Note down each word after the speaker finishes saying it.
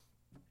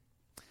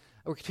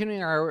We're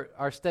continuing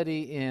our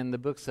study in the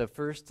books of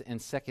 1st and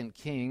 2nd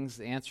Kings,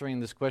 answering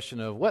this question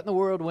of what in the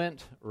world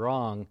went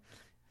wrong.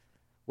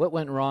 What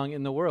went wrong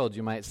in the world,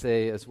 you might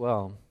say as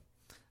well.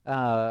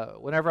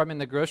 Whenever I'm in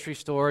the grocery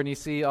store and you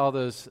see all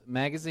those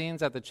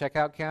magazines at the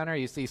checkout counter,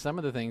 you see some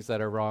of the things that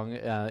are wrong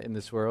in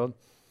this world.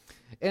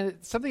 And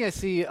it's something I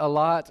see a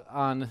lot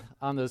on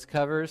those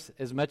covers,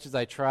 as much as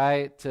I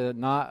try to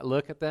not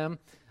look at them,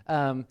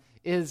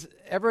 is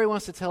everybody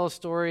wants to tell a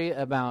story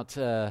about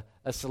a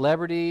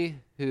celebrity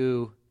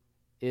who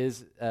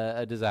is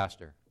a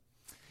disaster.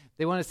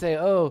 They want to say,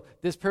 oh,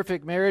 this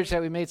perfect marriage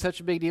that we made such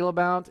a big deal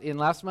about in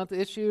last month's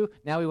issue,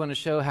 now we want to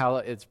show how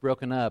it's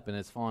broken up and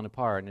it's fallen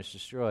apart and it's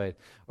destroyed.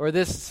 Or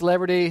this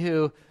celebrity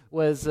who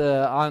was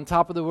on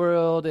top of the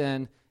world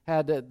and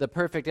had the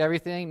perfect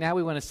everything, now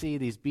we want to see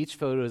these beach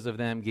photos of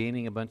them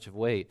gaining a bunch of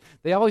weight.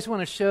 They always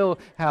want to show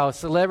how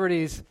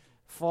celebrities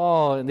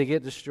fall and they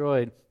get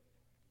destroyed.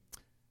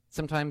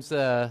 Sometimes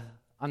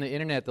on the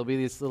internet, there'll be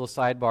these little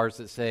sidebars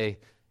that say,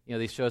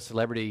 they show a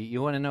celebrity,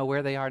 you want to know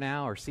where they are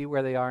now or see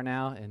where they are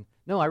now? And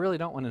no, I really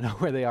don't want to know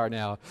where they are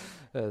now.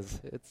 And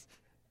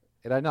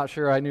I'm not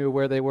sure I knew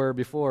where they were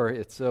before,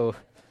 so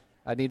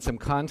I need some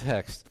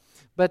context.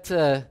 But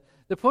the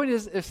point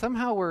is, if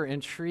somehow we're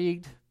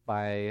intrigued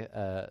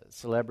by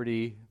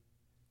celebrity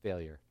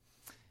failure,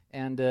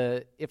 and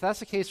if that's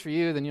the case for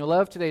you, then you'll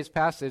love today's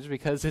passage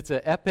because it's an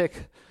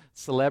epic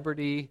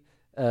celebrity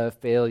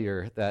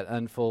failure that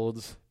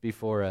unfolds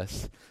before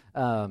us.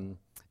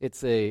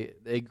 It's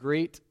a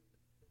great,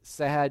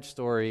 sad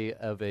story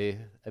of a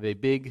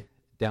big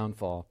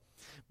downfall.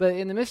 But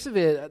in the midst of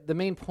it, the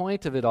main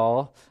point of it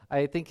all,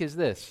 I think, is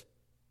this.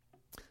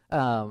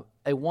 A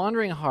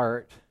wandering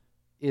heart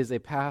is a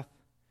path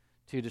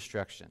to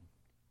destruction.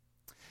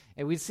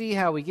 And we see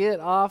how we get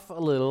off a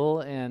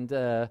little and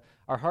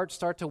our hearts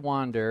start to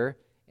wander,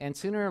 and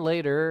sooner or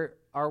later,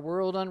 our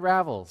world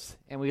unravels.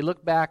 And we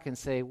look back and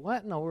say,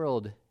 what in the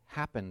world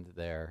happened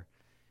there?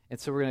 And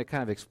so we're going to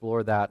kind of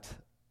explore that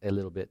a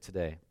little bit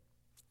today.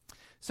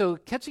 So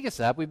catching us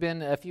up, we've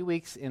been a few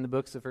weeks in the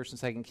books of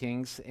 1st and 2nd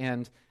Kings,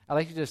 and I'd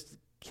like to just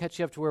catch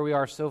you up to where we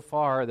are so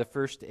far, the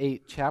first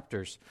 8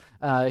 chapters.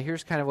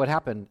 Here's kind of what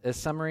happened, a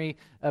summary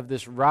of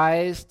this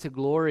rise to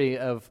glory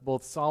of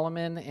both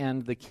Solomon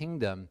and the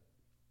kingdom.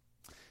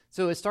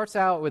 So it starts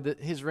out with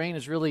his reign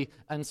is really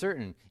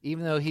uncertain,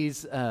 even though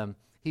he's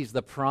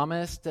the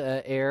promised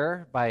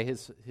heir by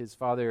his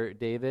father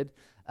David.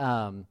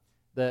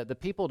 The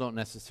people don't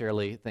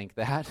necessarily think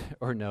that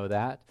or know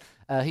that.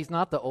 He's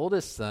not the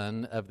oldest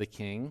son of the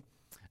king.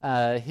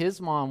 His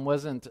mom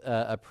wasn't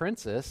a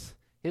princess.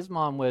 His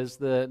mom was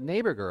the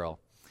neighbor girl.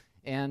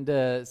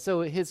 And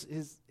so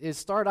his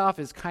start off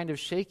is kind of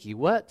shaky.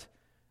 What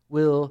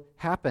will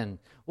happen?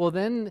 Well,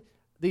 then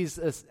these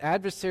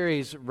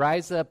adversaries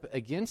rise up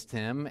against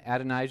him.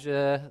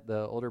 Adonijah,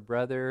 the older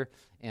brother,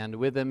 and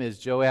with him is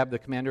Joab, the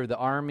commander of the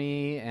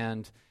army,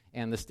 and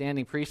the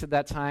standing priest at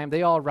that time.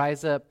 They all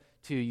rise up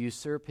to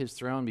usurp his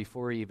throne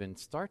before he even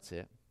starts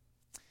it.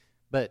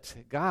 But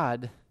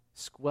God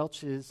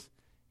squelches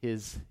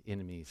his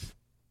enemies.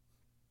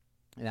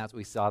 And as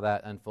we saw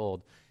that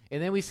unfold.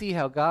 And then we see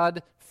how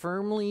God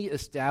firmly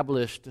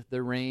established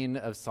the reign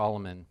of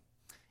Solomon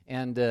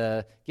and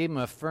gave him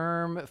a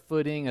firm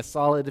footing, a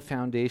solid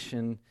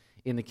foundation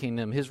in the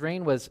kingdom. His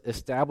reign was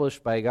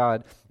established by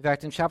God. In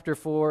fact, in chapter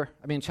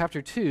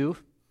 2,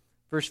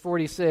 verse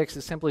 46,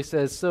 it simply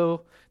says,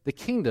 so the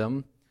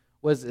kingdom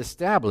was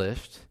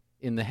established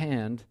in the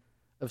hand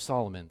of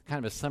Solomon.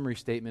 Kind of a summary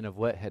statement of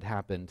what had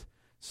happened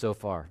so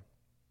far.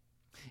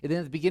 And then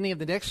at the beginning of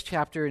the next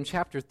chapter, in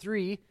chapter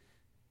 3,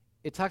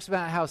 it talks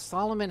about how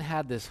Solomon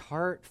had this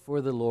heart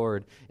for the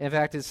Lord. In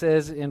fact, it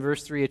says in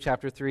verse 3 of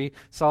chapter 3,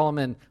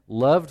 Solomon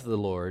loved the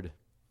Lord,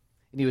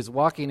 and he was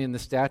walking in the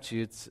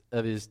statutes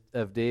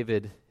of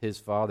David, his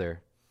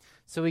father.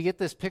 So we get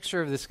this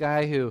picture of this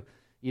guy who,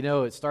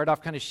 it started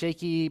off kind of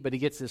shaky, but he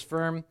gets this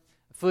firm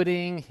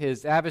footing.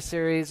 His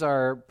adversaries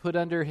are put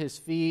under his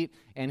feet,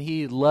 and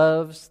he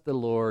loves the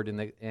Lord,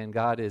 and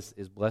God is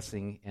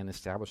blessing and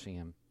establishing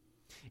him.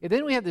 And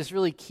then we have this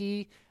really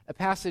key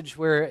passage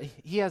where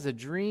he has a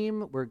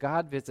dream where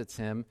God visits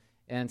him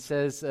and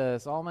says,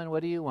 Solomon,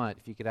 what do you want?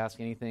 If you could ask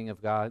anything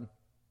of God.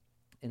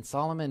 And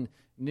Solomon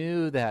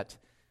knew that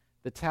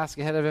the task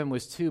ahead of him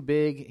was too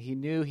big. He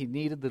knew he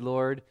needed the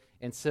Lord,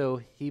 and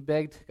so he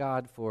begged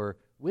God for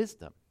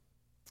wisdom.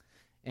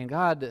 And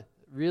God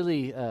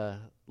really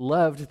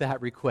loved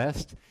that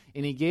request,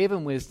 and he gave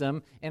him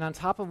wisdom. And on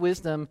top of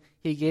wisdom,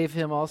 he gave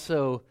him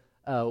also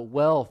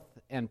wealth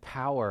and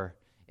power.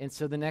 And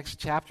so the next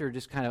chapter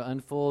just kind of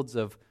unfolds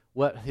of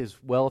what his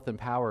wealth and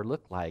power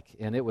looked like,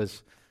 and it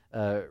was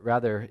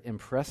rather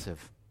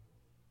impressive.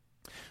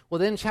 Well,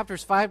 then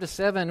chapters 5 to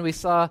 7, we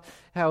saw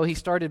how he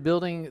started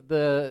building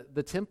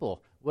the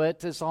temple. What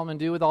does Solomon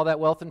do with all that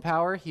wealth and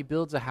power? He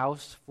builds a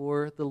house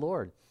for the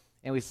Lord.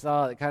 And we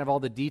saw kind of all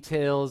the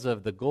details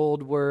of the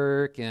gold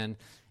work and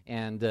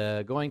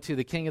going to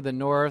the king of the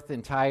north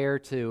in Tyre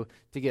to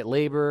get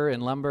labor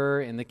and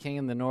lumber. And the king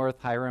of the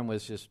north, Hiram,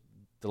 was just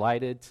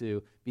delighted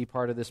to be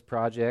part of this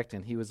project,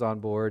 and he was on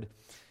board.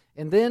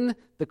 And then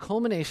the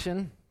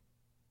culmination,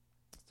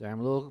 sorry,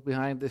 I'm a little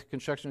behind, the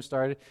construction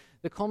started.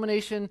 The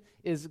culmination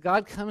is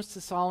God comes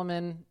to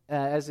Solomon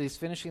as he's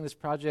finishing this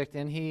project,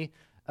 and he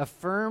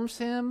affirms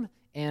him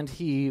and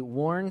he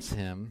warns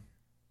him.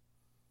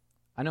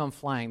 I know I'm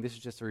flying. This is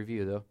just a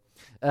review,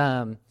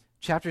 though.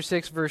 Chapter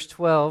 6, verse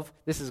 12,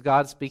 this is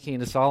God speaking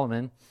to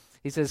Solomon.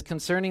 He says,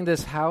 concerning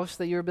this house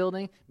that you're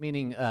building,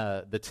 meaning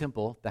the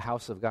temple, the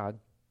house of God,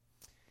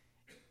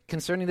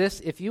 concerning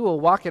this, if you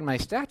will walk in my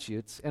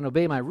statutes and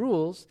obey my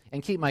rules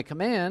and keep my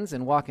commands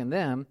and walk in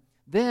them,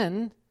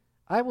 then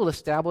I will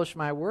establish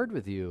my word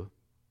with you,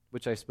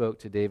 which I spoke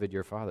to David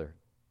your father.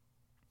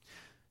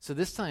 So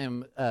this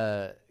time,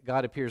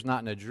 God appears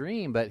not in a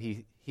dream, but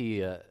he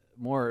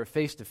more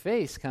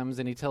face-to-face comes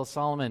and he tells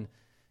Solomon,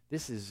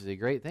 this is a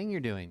great thing you're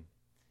doing.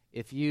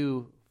 If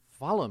you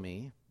follow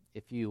me,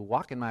 if you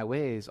walk in my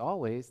ways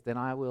always, then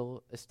I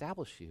will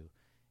establish you.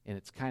 And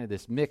it's kind of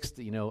this mixed,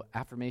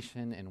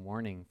 affirmation and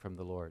warning from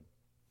the Lord.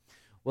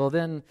 Well,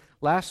 then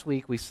last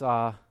week we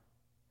saw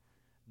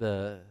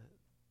the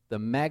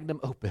magnum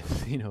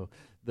opus,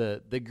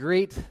 the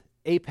great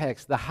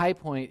apex, the high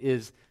point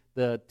is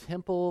the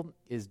temple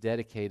is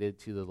dedicated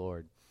to the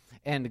Lord.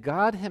 And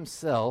God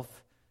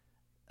himself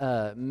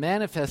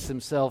manifests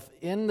himself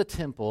in the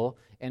temple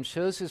and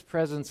shows his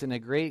presence in a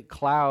great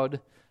cloud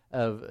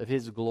of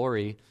his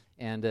glory,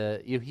 and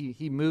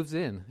he moves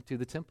in to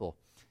the temple.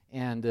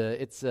 And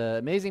it's an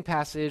amazing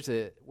passage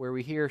where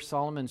we hear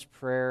Solomon's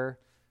prayer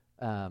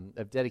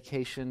of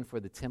dedication for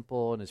the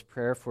temple and his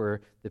prayer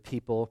for the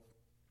people.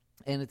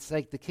 And it's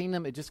like the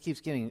kingdom, it just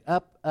keeps getting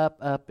up, up,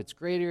 up. It's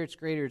greater, it's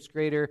greater, it's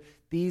greater.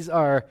 These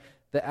are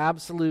the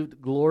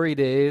absolute glory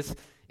days.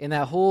 In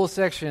that whole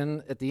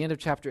section, at the end of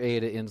chapter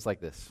 8, it ends like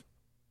this.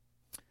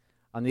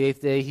 On the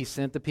 8th day, he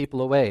sent the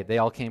people away. They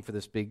all came for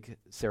this big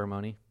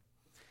ceremony.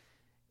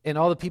 And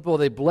all the people,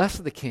 they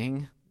blessed the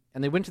king,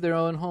 and they went to their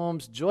own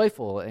homes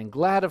joyful and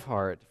glad of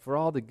heart for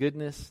all the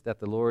goodness that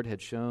the Lord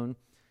had shown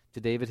to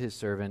David his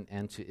servant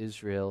and to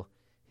Israel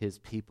his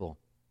people.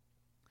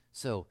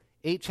 So,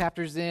 8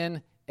 chapters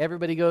in,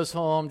 everybody goes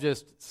home,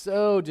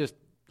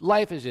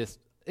 life is just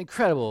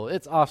incredible.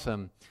 It's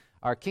awesome.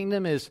 Our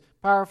kingdom is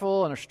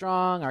powerful and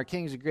strong. Our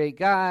king's a great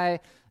guy.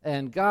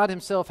 And God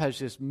himself has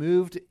just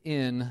moved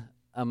in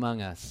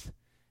among us.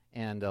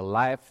 And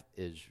life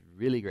is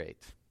really great.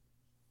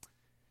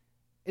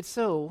 It's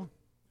so,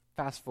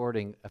 fast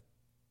forwarding a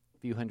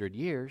few hundred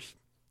years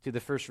to the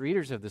first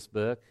readers of this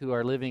book who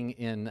are living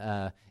in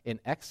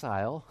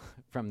exile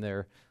from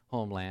their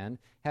homeland,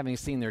 having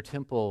seen their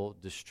temple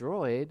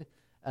destroyed,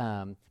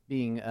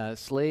 being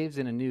slaves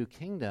in a new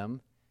kingdom.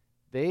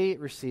 They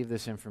receive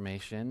this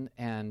information,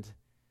 and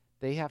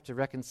they have to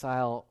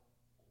reconcile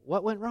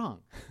what went wrong.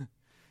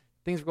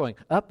 Things were going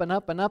up and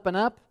up and up and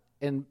up,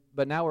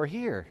 but now we're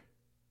here.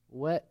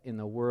 What in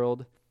the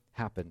world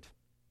happened?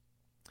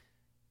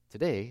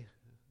 Today,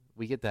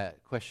 we get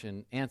that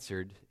question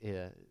answered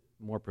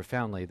more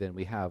profoundly than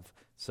we have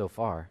so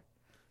far.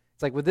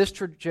 It's like with this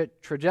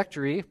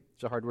trajectory,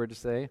 it's a hard word to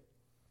say,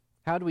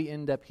 how do we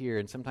end up here?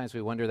 And sometimes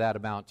we wonder that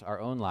about our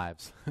own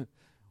lives.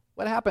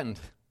 What happened?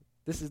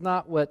 This is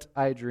not what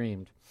I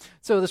dreamed.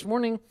 So this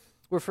morning,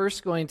 we're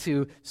first going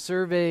to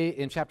survey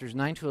in chapters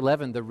 9 to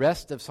 11 the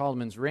rest of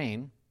Solomon's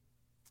reign,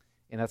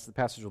 and that's the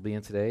passage we'll be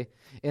in today.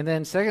 And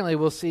then secondly,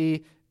 we'll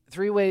see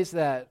 3 ways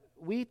that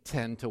we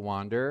tend to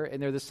wander,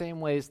 and they're the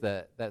same ways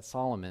that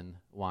Solomon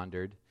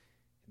wandered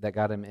that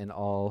got him in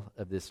all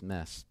of this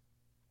mess.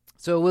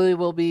 So we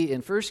will be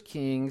in 1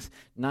 Kings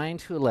 9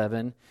 to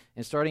 11,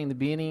 and starting in the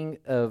beginning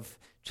of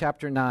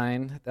chapter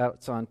 9,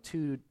 that's on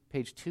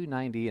page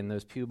 290 in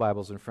those pew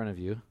Bibles in front of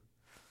you.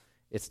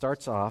 It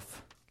starts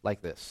off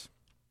like this.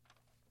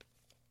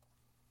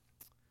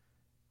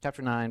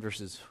 Chapter 9,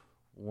 verses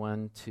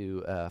 1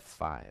 to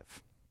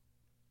 5.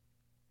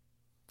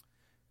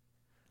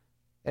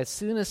 As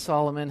soon as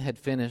Solomon had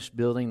finished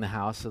building the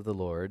house of the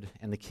Lord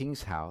and the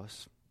king's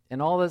house,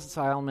 and all that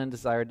Solomon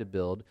desired to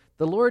build,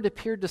 the Lord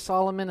appeared to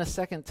Solomon a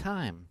second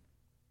time,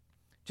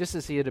 just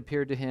as he had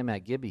appeared to him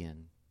at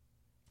Gibeon.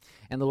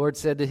 And the Lord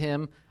said to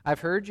him,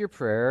 I've heard your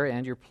prayer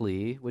and your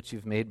plea, which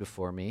you've made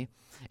before me,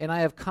 and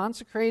I have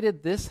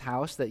consecrated this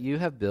house that you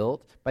have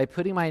built by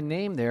putting my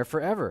name there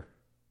forever.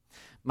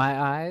 My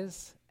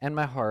eyes and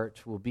my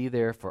heart will be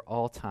there for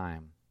all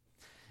time.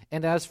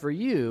 And as for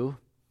you,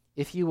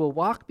 if you will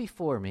walk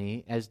before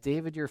me as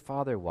David your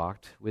father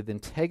walked, with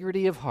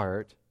integrity of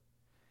heart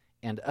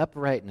and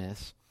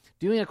uprightness,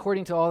 doing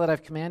according to all that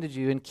I've commanded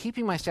you, and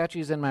keeping my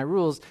statutes and my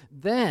rules,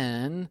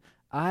 then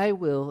I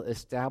will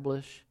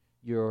establish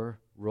your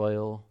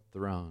royal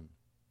throne.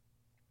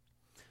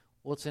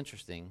 Well, it's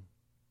interesting.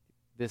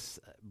 This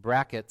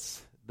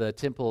brackets the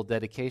temple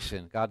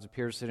dedication. God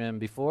appears to him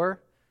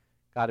before,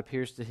 God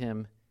appears to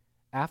him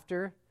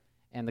after,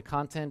 and the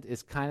content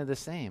is kind of the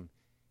same.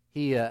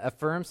 He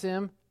affirms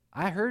him,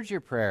 I heard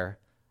your prayer.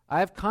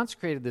 I've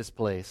consecrated this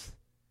place.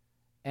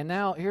 And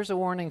now here's a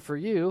warning for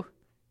you.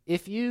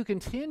 If you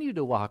continue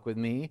to walk with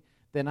me,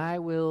 then I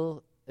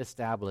will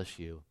establish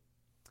you.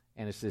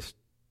 And it's just,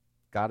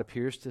 God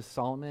appears to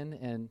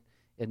Solomon,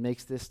 it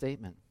makes this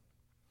statement.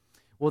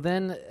 Well,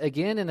 then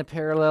again, in a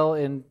parallel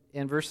in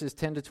verses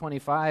 10 to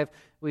 25,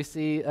 we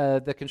see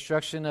the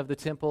construction of the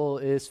temple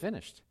is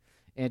finished.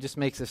 And it just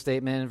makes a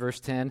statement in verse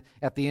 10,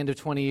 at the end of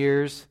 20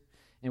 years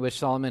in which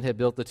Solomon had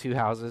built the two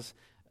houses,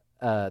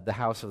 the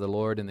house of the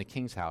Lord and the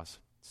king's house,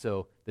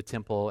 so the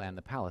temple and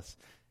the palace,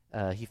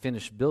 he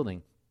finished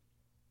building.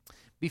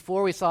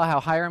 Before we saw how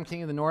Hiram,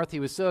 king of the north, he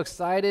was so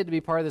excited to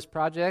be part of this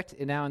project,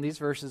 and now in these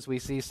verses we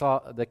see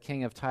the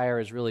king of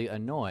Tyre is really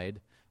annoyed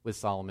with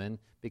Solomon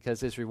because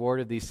his reward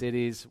of these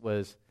cities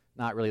was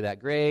not really that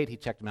great. He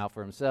checked them out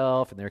for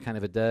himself, and they're kind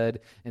of a dud,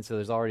 and so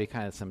there's already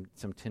kind of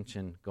some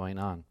tension going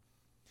on.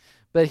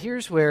 But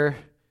here's where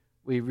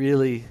we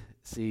really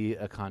see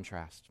a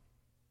contrast.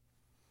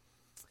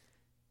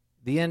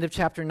 The end of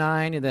chapter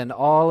 9 and then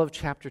all of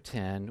chapter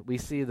 10, we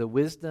see the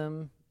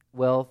wisdom,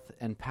 wealth,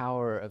 and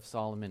power of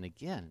Solomon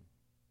again.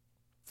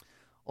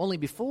 Only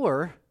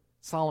before,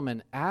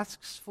 Solomon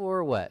asks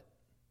for what?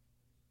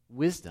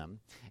 Wisdom.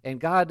 And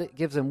God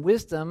gives him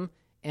wisdom,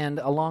 and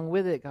along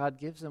with it, God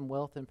gives him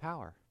wealth and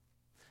power.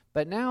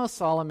 But now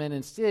Solomon,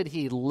 instead,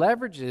 he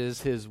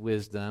leverages his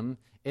wisdom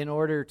in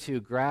order to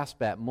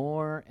grasp at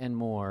more and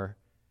more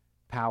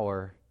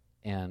power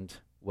and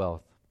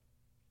wealth.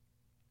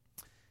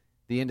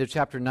 The end of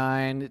chapter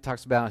 9, it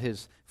talks about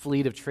his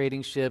fleet of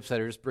trading ships that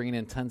are just bringing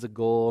in tons of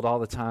gold all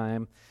the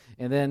time.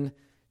 And then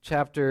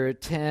chapter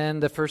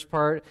 10, the first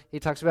part, he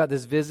talks about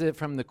this visit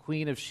from the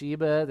Queen of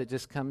Sheba that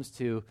just comes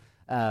to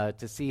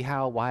see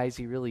how wise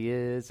he really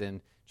is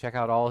and check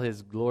out all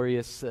his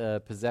glorious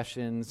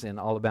possessions and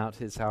all about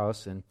his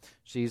house. And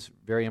she's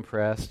very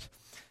impressed.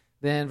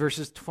 Then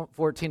verses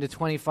 14 to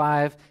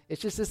 25,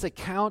 it's just this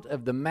account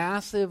of the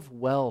massive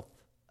wealth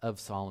of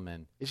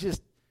Solomon. It's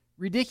just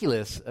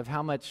ridiculous of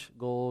how much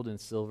gold and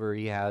silver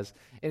he has.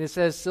 And it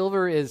says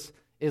silver is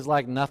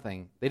like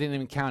nothing. They didn't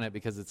even count it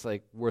because it's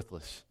like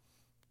worthless,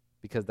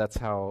 because that's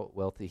how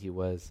wealthy he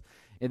was.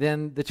 And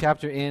then the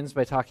chapter ends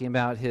by talking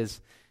about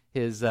his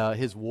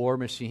war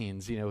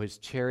machines, his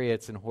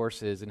chariots and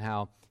horses, and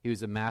how he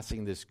was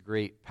amassing this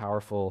great,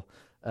 powerful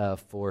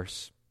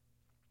force.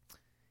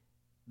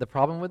 The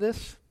problem with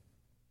this?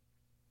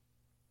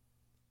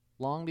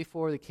 Long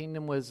before the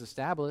kingdom was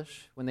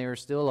established, when they were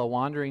still a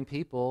wandering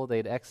people,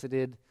 they'd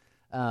exited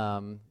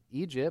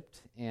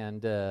Egypt,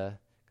 and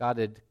God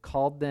had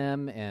called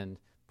them and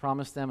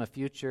promised them a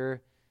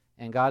future.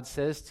 And God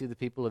says to the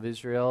people of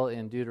Israel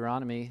in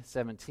Deuteronomy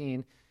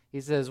 17,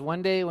 he says,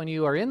 one day when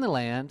you are in the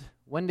land,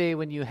 one day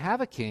when you have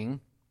a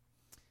king,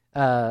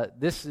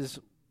 this is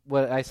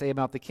what I say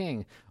about the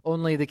king.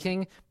 Only the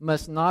king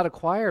must not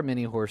acquire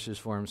many horses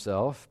for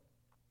himself,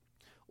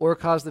 or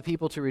cause the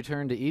people to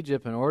return to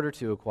Egypt in order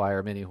to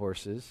acquire many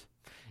horses.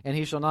 And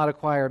he shall not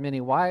acquire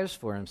many wives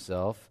for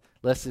himself,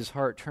 lest his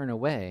heart turn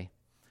away,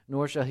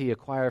 nor shall he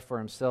acquire for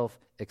himself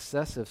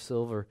excessive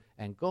silver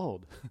and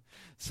gold.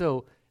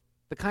 So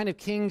the kind of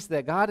kings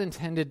that God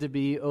intended to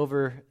be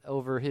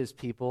over his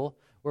people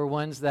were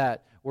ones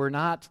that were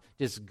not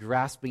just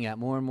grasping at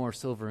more and more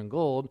silver and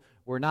gold,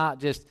 were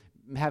not just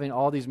having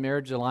all these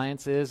marriage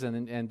alliances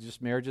and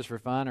just marriages for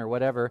fun or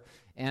whatever,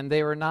 and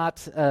they were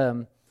not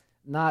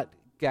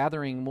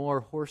gathering more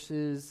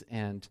horses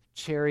and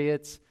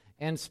chariots,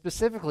 and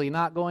specifically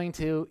not going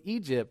to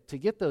Egypt to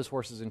get those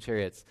horses and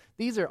chariots.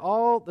 These are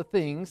all the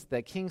things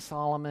that King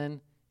Solomon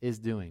is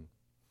doing.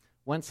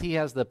 Once he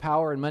has the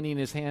power and money in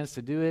his hands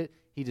to do it,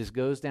 he just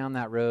goes down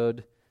that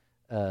road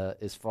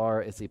as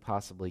far as he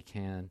possibly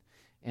can.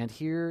 And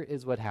here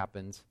is what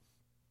happens.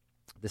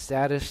 The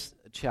saddest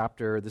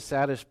chapter, the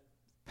saddest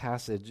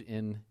passage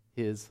in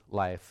his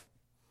life,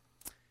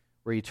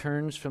 where he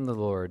turns from the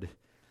Lord.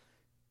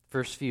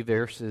 First few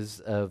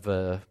verses of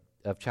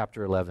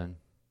chapter 11. In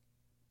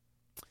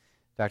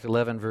fact,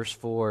 11 verse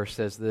 4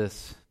 says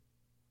this: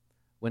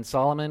 when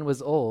Solomon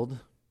was old,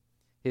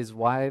 his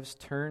wives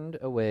turned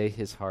away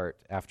his heart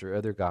after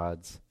other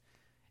gods,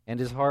 and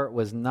his heart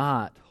was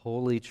not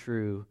wholly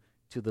true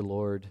to the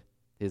Lord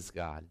his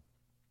God.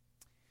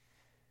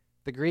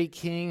 The great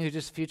king who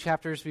just a few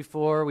chapters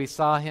before, we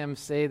saw him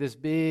say this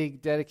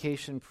big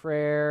dedication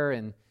prayer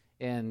and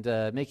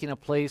making a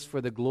place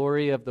for the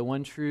glory of the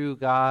one true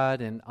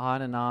God, and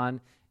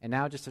on. And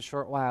now just a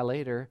short while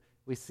later,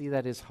 we see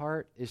that his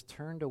heart is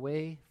turned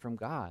away from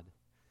God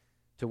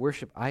to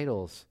worship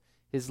idols.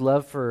 His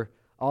love for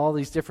all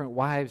these different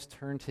wives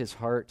turned his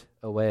heart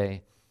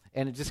away.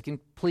 And it just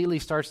completely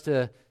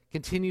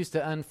continues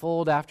to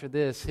unfold after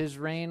this. His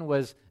reign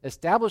was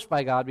established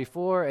by God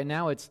before, and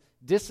now it's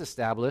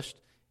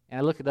disestablished. And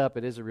I look it up,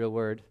 it is a real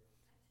word,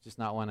 just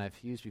not one I've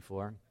used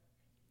before.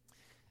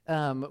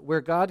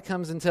 Where God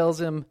comes and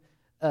tells him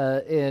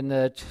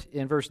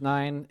in verse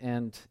 9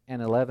 and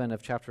 11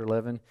 of chapter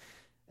 11,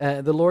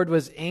 the Lord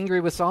was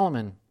angry with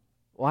Solomon.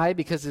 Why?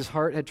 Because his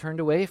heart had turned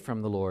away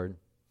from the Lord.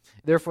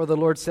 Therefore the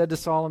Lord said to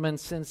Solomon,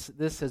 since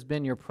this has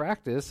been your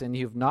practice, and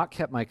you've not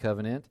kept my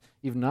covenant,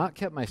 you've not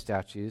kept my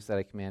statutes that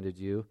I commanded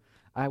you,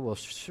 I will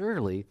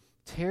surely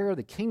tear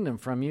the kingdom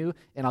from you,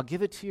 and I'll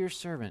give it to your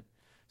servant.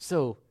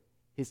 So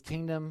his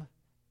kingdom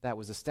that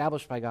was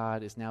established by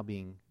God is now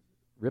being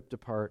ripped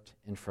apart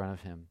in front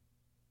of him.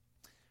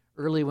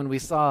 Early when we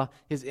saw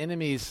his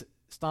enemies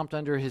stomped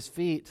under his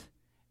feet,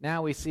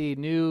 now we see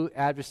new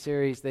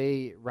adversaries,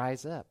 they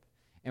rise up.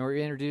 And we're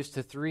introduced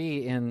to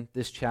 3 in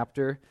this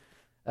chapter.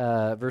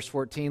 Verse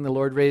 14, the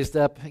Lord raised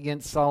up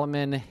against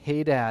Solomon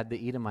Hadad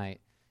the Edomite.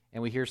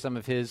 And we hear some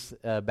of his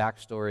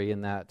backstory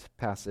in that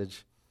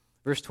passage.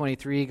 Verse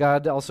 23,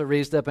 God also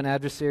raised up an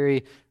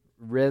adversary,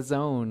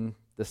 Rezon,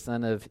 the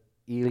son of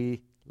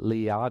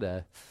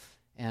Eliada.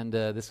 And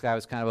this guy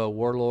was kind of a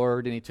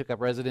warlord, and he took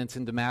up residence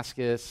in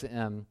Damascus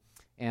and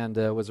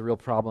was a real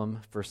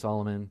problem for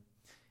Solomon.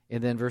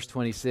 And then verse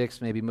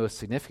 26, maybe most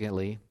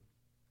significantly,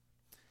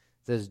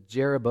 says,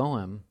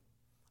 Jeroboam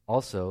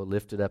also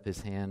lifted up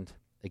his hand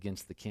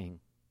against the king.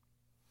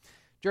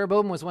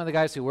 Jeroboam was one of the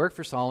guys who worked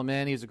for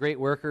Solomon. He was a great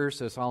worker,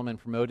 so Solomon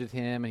promoted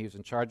him, and he was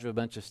in charge of a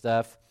bunch of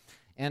stuff.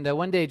 And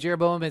one day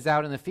Jeroboam is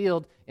out in the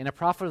field, and a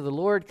prophet of the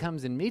Lord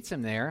comes and meets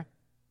him there.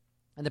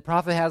 And the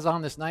prophet has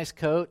on this nice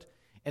coat,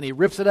 and he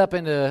rips it up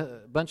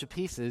into a bunch of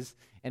pieces,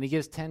 and he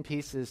gives 10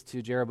 pieces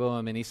to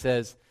Jeroboam, and he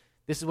says,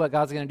 this is what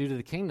God's going to do to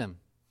the kingdom.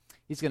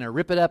 He's going to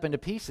rip it up into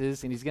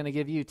pieces, and he's going to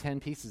give you 10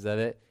 pieces of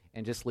it,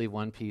 and just leave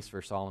one piece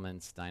for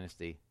Solomon's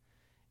dynasty.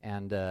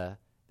 And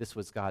this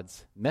was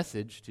God's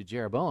message to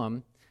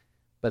Jeroboam,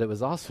 but it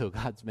was also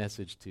God's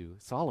message to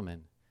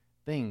Solomon.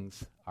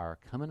 Things are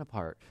coming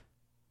apart.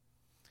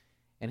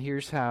 And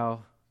here's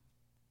how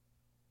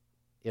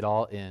it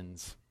all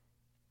ends.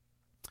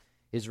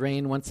 His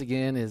reign, once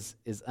again, is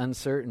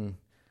uncertain.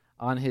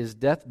 On his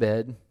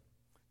deathbed,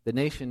 the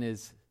nation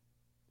is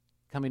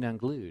coming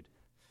unglued.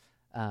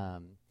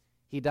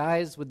 He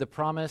dies with the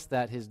promise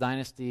that his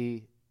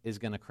dynasty is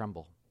going to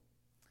crumble.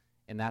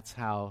 And that's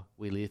how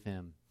we leave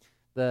him.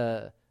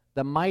 The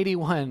mighty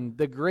one,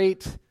 the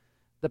great,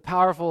 the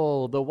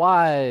powerful, the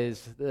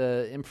wise,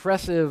 the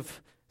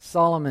impressive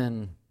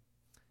Solomon,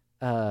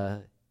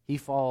 he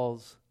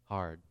falls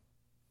hard.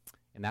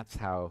 And that's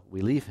how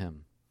we leave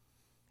him.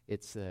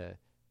 It's a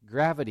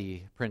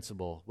gravity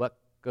principle. What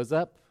goes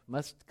up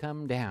must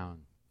come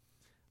down.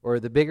 Or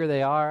the bigger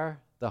they are,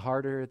 the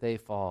harder they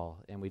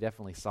fall. And we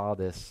definitely saw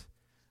this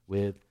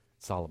with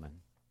Solomon.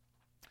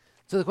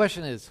 So the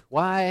question is,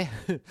 why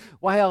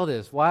all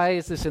this? Why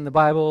is this in the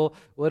Bible?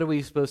 What are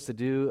we supposed to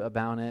do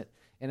about it?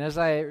 And as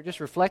I just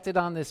reflected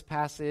on this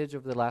passage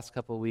over the last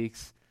couple of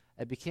weeks,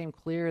 it became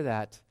clear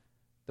that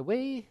the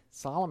way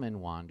Solomon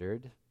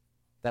wandered,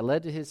 that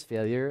led to his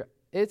failure,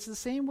 it's the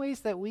same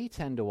ways that we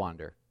tend to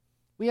wander.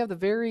 We have the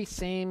very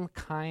same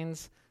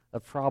kinds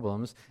of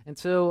problems. And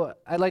so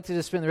I'd like to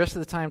just spend the rest of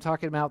the time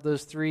talking about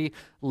those 3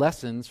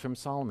 lessons from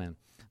Solomon.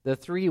 The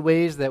 3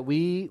 ways that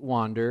we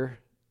wander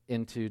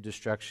into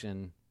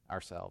destruction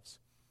ourselves.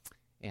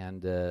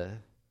 And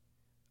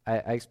I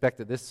expect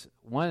that this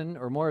one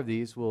or more of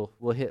these will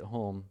hit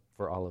home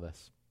for all of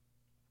us.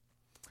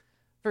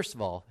 First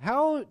of all,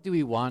 how do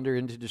we wander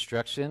into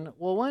destruction?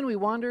 Well, one, we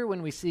wander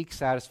when we seek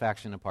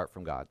satisfaction apart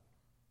from God.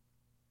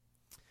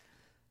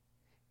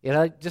 And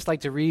I'd just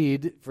like to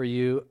read for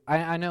you.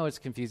 I know it's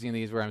confusing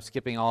these where I'm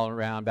skipping all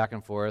around back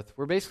and forth.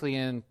 We're basically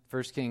in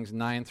 1 Kings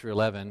 9 through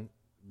 11,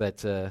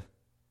 but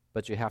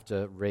you have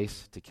to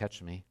race to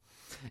catch me.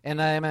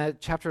 And I'm at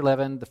chapter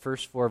 11, the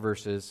first 4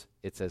 verses.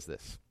 It says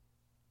this.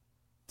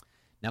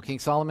 Now King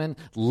Solomon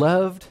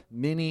loved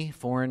many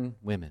foreign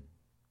women,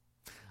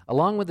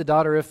 along with the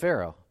daughter of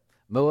Pharaoh,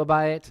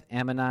 Moabite,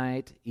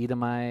 Ammonite,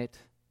 Edomite,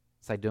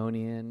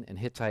 Sidonian, and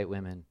Hittite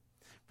women,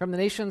 from the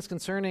nations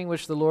concerning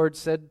which the Lord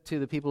said to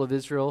the people of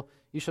Israel,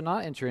 you shall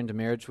not enter into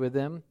marriage with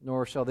them,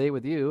 nor shall they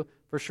with you,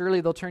 for surely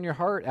they'll turn your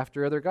heart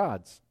after other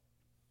gods.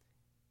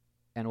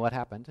 And what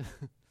happened?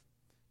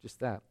 Just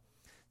that.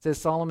 It says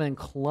Solomon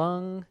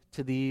clung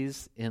to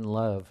these in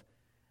love.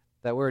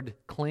 That word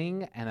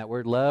cling and that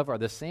word love are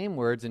the same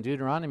words in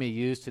Deuteronomy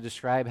used to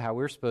describe how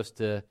we're supposed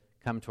to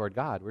come toward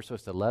God. We're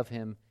supposed to love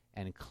him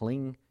and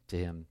cling to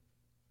him.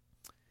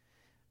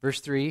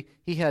 Verse 3,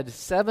 he had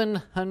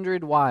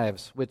 700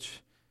 wives,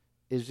 which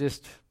is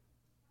just,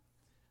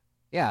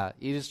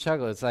 you just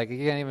chuckle. It's like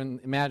you can't even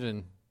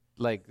imagine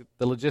like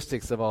the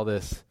logistics of all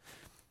this.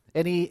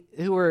 And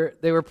they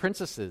were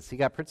princesses. He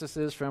got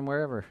princesses from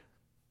wherever,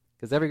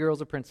 because every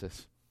girl's a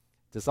princess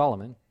to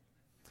Solomon.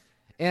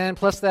 And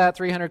plus that,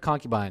 300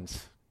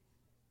 concubines.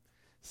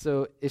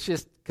 So it's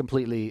just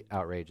completely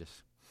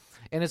outrageous.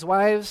 And his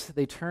wives,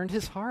 they turned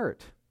his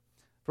heart.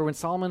 For when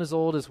Solomon was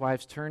old, his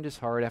wives turned his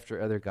heart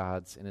after other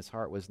gods, and his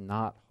heart was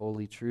not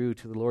wholly true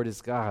to the Lord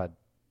his God.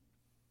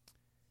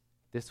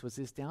 This was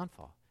his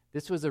downfall.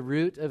 This was the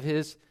root of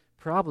his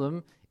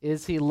problem,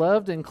 is he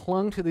loved and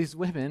clung to these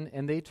women,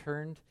 and they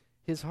turned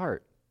his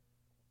heart.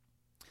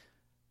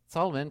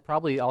 Solomon,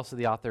 probably also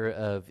the author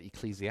of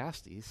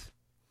Ecclesiastes,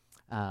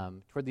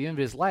 toward the end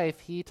of his life,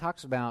 he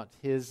talks about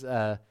his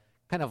kind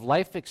of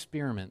life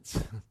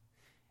experiments.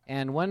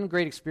 And one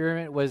great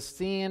experiment was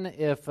seeing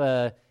if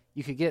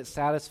you could get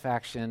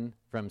satisfaction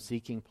from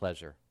seeking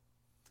pleasure.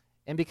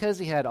 And because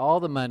he had all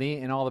the money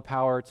and all the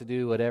power to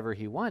do whatever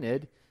he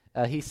wanted,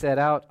 he set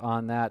out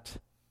on that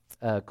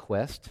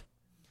quest.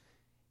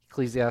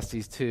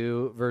 Ecclesiastes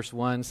 2, verse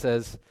 1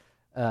 says,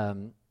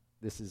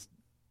 This is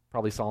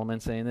probably Solomon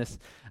saying this.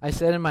 I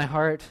said in my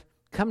heart,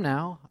 come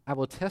now, I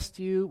will test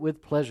you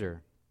with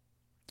pleasure.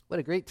 What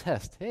a great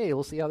test. Hey,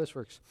 we'll see how this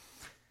works.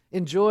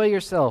 Enjoy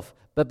yourself.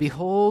 But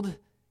behold,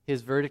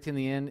 his verdict in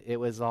the end, it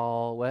was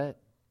all what?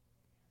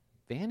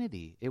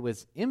 Vanity. It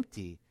was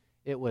empty.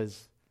 It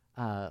was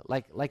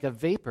like a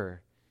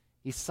vapor.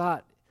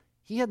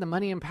 He had the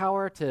money and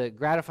power to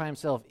gratify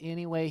himself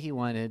any way he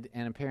wanted,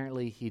 and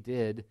apparently he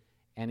did.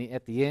 And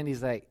at the end,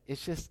 he's like,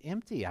 it's just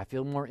empty. I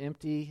feel more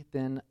empty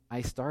than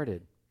I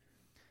started.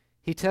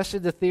 He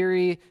tested the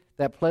theory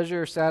that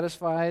pleasure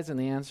satisfies, and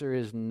the answer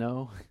is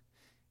no,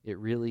 it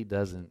really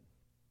doesn't.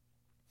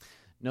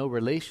 No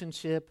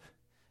relationship,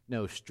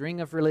 no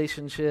string of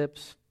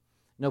relationships,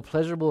 no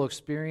pleasurable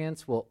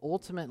experience will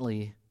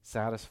ultimately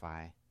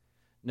satisfy.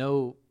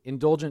 No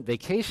indulgent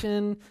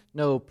vacation,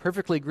 no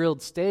perfectly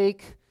grilled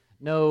steak,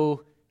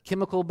 no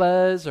chemical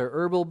buzz or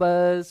herbal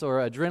buzz or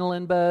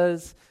adrenaline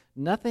buzz.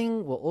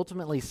 Nothing will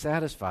ultimately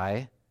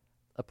satisfy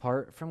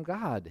apart from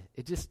God.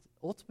 It just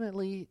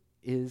ultimately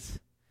is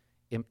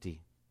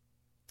empty.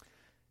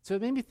 So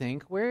it made me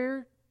think,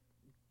 where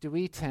do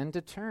we tend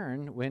to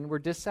turn when we're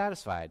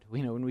dissatisfied?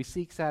 When we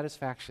seek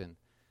satisfaction.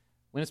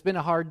 When it's been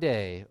a hard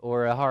day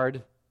or a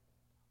hard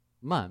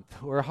month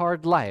or a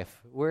hard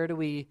life, where do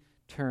we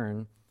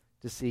turn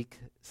to seek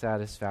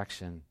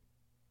satisfaction?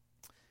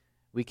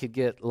 We could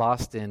get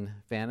lost in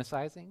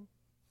fantasizing.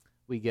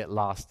 We get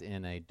lost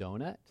in a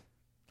donut.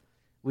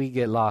 We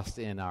get lost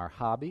in our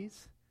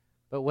hobbies.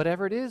 But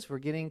whatever it is, we're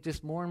getting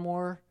just more and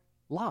more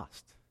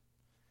lost.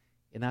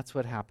 And that's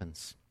what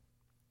happens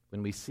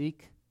when we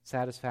seek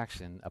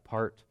satisfaction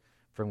apart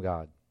from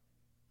God.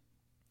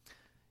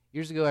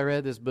 Years ago, I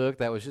read this book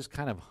that was just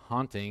kind of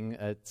haunting.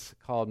 It's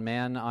called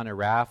Man on a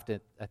Raft.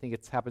 I think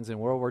it happens in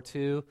World War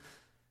II.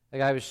 A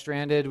guy was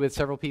stranded with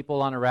several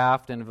people on a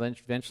raft, and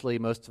eventually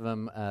most of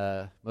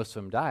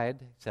them died,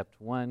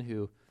 except one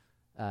who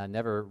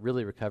never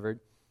really recovered,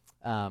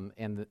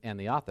 and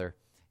the author.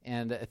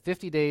 And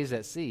 50 days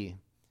at sea.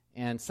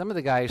 And some of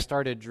the guys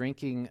started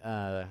drinking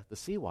the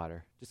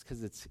seawater just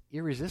because it's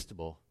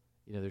irresistible.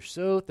 They're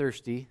so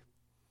thirsty.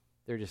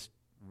 They're just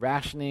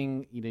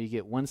rationing. You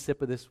get one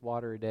sip of this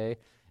water a day.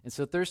 And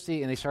so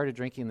thirsty, and they started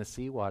drinking the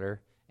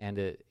seawater, and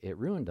it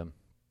ruined them.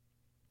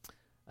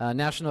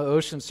 National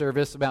Ocean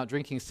Service about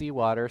drinking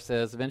seawater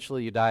says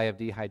eventually you die of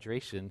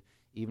dehydration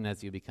even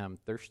as you become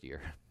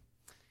thirstier.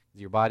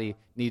 Your body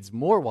needs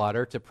more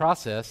water to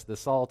process the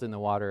salt in the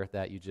water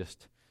that you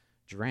just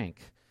drank.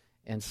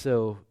 And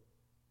so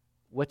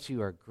what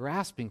you are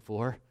grasping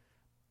for,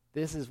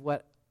 this is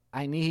what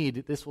I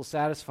need, this will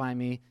satisfy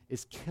me,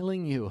 is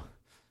killing you.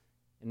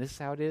 And this is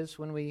how it is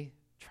when we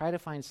try to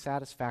find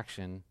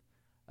satisfaction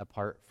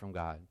apart from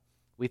God.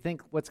 We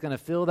think what's going to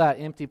fill that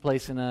empty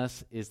place in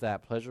us is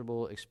that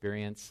pleasurable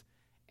experience,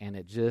 and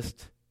it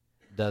just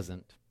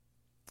doesn't.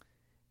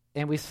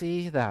 And we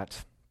see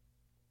that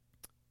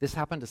this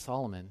happened to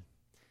Solomon,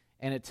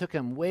 and it took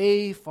him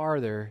way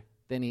farther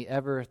than he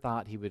ever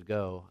thought he would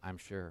go, I'm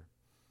sure.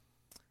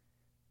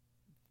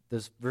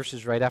 Those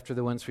verses right after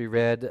the ones we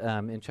read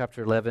in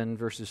chapter 11,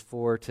 verses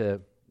 4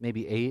 to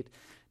maybe 8,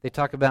 they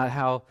talk about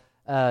how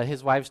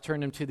his wives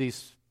turned him to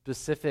these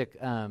specific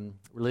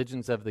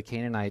religions of the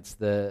Canaanites,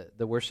 the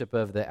worship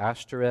of the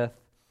Ashtoreth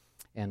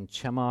and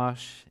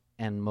Chemosh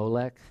and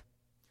Molech.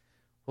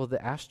 Well,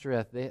 the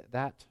Ashtoreth,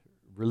 that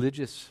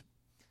religious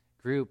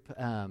group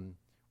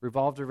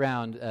revolved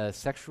around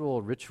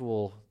sexual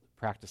ritual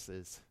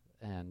practices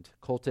and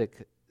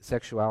cultic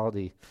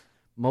sexuality.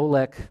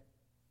 Molech,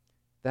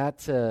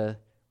 that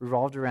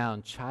revolved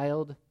around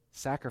child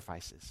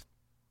sacrifices.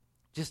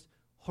 Just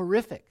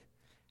horrific.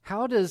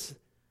 How does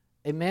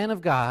a man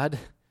of God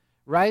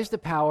rise to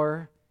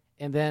power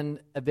and then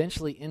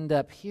eventually end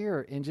up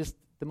here in just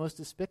the most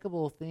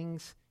despicable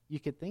things you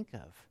could think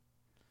of?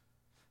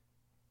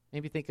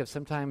 Maybe think of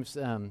sometimes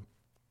in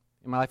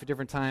my life at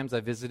different times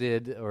I've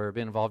visited or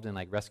been involved in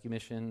like rescue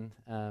mission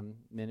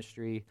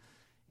ministry,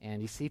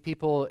 and you see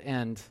people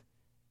and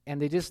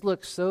they just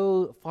look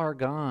so far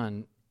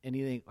gone, and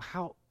you think,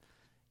 how,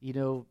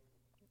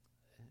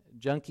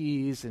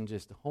 junkies and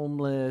just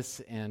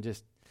homeless and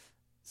just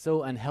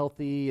so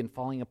unhealthy and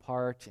falling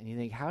apart, and you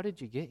think, how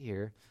did you get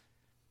here?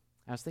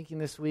 I was thinking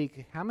this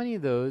week, how many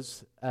of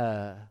those,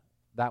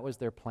 that was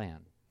their plan?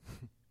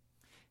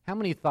 How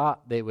many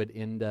thought they would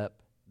end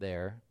up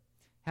there?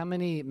 How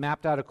many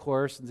mapped out a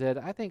course and said,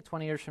 I think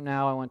 20 years from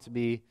now I want to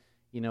be,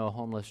 a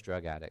homeless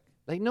drug addict?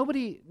 Like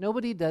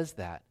nobody does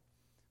that.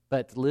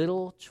 But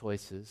little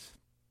choices,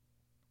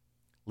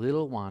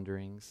 little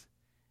wanderings,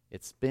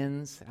 it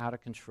spins out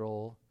of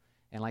control.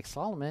 And like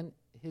Solomon,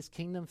 his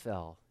kingdom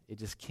fell. It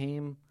just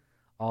came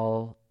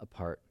all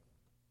apart.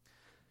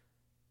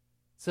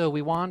 So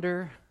we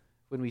wander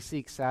when we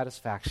seek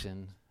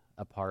satisfaction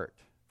apart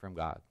from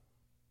God.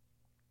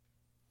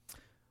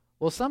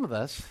 Well, some of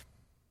us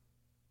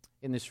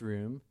in this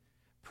room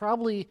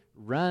probably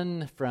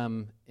run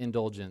from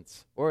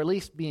indulgence, or at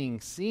least being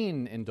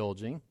seen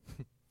indulging.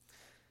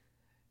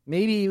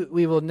 Maybe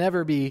we will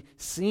never be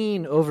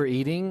seen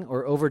overeating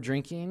or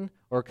overdrinking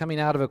or coming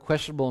out of a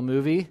questionable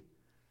movie.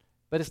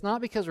 But it's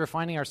not because we're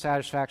finding our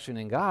satisfaction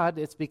in God.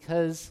 It's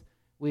because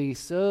we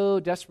so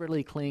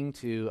desperately cling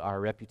to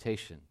our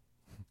reputation.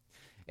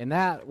 And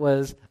that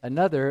was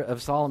another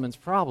of Solomon's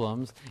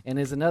problems and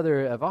is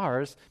another of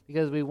ours,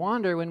 because we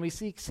wander when we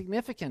seek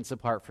significance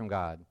apart from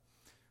God.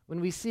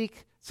 When we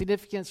seek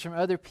significance from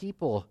other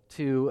people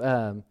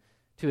to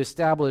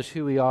establish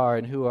who we are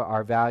and who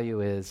our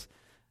value is.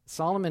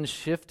 Solomon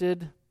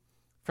shifted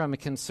from a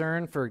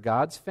concern for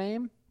God's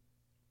fame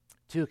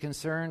to a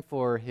concern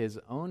for his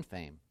own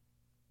fame.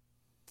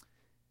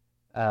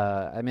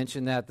 I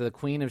mentioned that the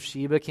Queen of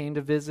Sheba came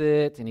to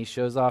visit, and he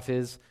shows off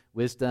his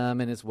wisdom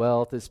and his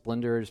wealth, his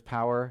splendor, his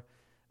power.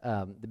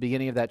 The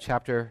beginning of that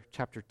chapter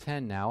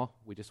 10 now,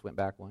 we just went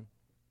back one.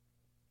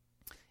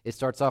 It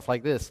starts off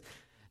like this.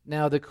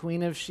 Now the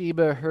Queen of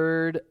Sheba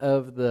heard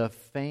of the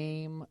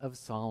fame of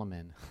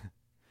Solomon.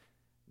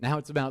 Now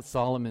it's about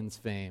Solomon's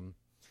fame,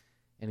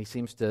 and he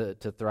seems to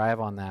thrive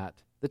on that.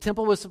 The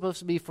temple was supposed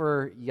to be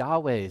for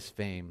Yahweh's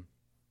fame,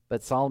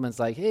 but Solomon's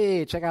like,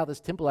 hey, check out this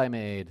temple I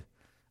made,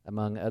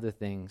 among other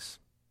things.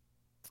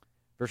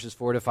 Verses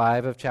 4 to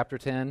 5 of chapter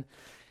 10.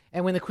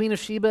 And when the Queen of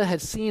Sheba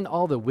had seen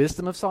all the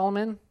wisdom of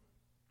Solomon,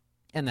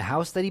 and the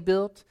house that he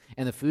built,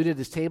 and the food at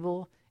his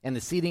table, and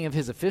the seating of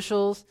his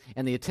officials,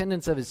 and the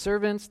attendance of his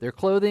servants, their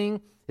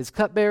clothing, his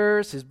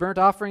cupbearers, his burnt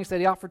offerings that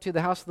he offered to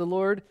the house of the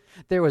Lord,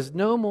 there was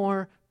no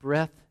more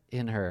breath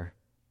in her.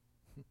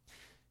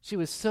 She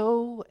was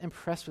so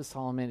impressed with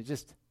Solomon, it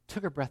just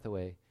took her breath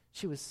away.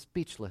 She was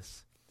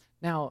speechless.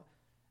 Now,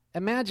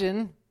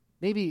 imagine,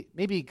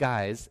 maybe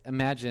guys,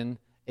 imagine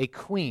a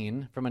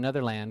queen from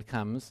another land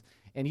comes,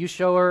 and you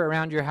show her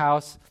around your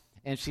house,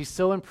 and she's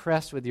so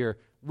impressed with your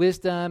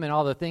wisdom and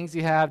all the things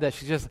you have that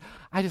she's just,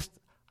 I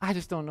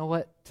just don't know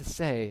what to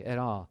say at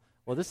all.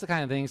 Well, this is the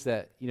kind of things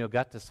that,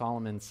 got to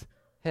Solomon's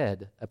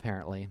head,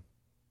 apparently.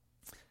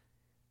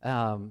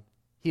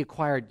 He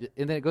acquired,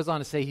 and then it goes on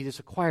to say he just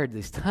acquired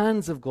these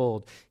tons of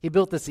gold. He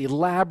built this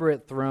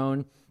elaborate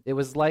throne. It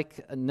was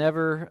like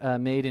never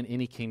made in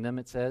any kingdom,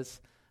 it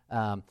says.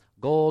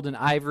 Gold and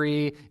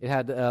ivory. It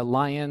had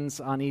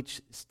lions on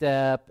each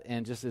step,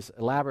 and just this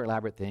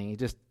elaborate thing. It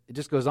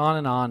just goes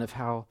on of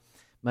how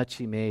much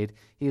he made.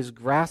 He is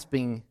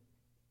grasping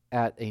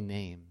at a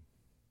name.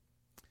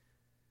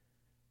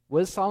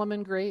 Was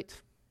Solomon great?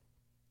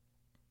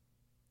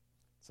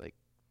 It's like,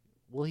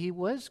 well, he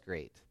was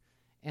great.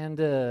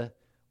 And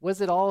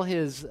was it all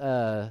his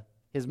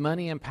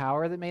money and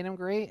power that made him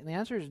great? And the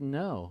answer is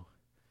no.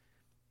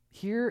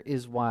 Here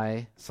is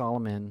why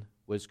Solomon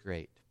was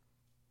great.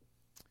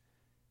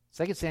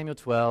 2 Samuel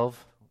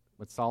 12,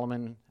 with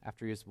Solomon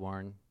after he was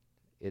born,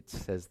 it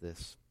says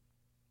this.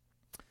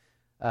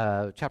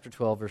 Chapter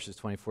 12, verses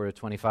 24 to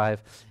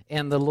 25.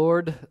 And the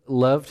Lord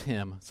loved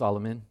him,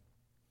 Solomon,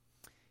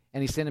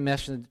 and he sent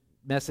a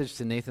message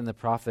to Nathan the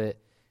prophet.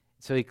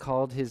 So he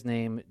called his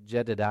name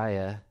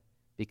Jedediah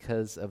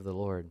because of the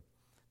Lord.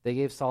 They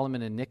gave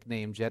Solomon a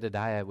nickname,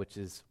 Jedediah, which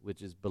is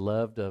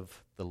beloved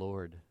of the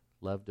Lord,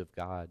 loved of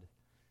God.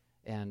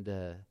 And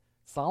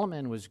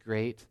Solomon was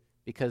great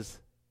because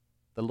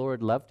the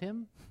Lord loved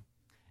him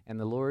and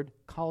the Lord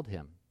called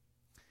him.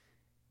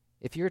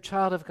 If you're a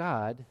child of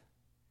God,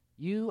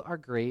 you are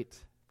great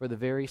for the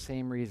very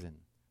same reason.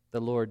 The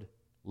Lord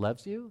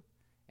loves you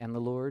and the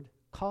Lord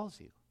calls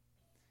you.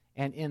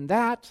 And in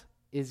that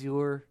is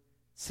your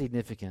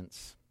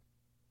significance.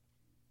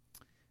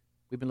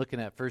 We've been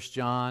looking at 1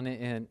 John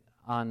at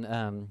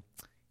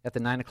the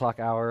 9 o'clock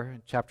hour.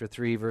 Chapter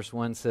 3, verse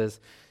 1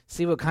 says,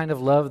 see what kind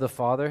of love the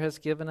Father has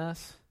given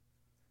us,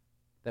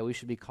 that we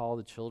should be called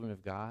the children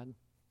of God.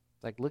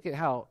 It's like, look at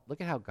how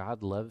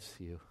God loves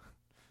you.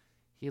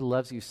 He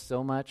loves you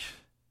so much,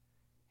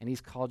 and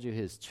he's called you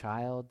his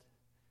child.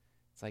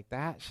 It's like,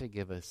 that should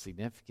give us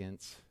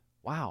significance.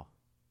 Wow.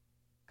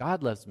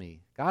 God loves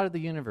me. God of the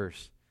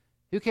universe.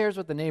 Who cares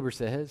what the neighbor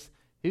says?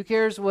 Who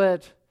cares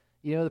what,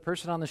 the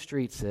person on the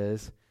street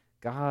says?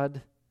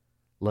 God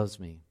loves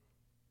me.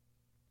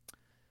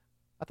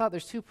 I thought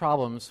there's two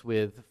problems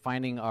with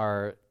finding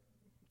our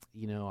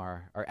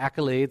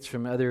accolades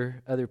from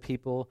other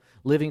people,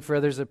 living for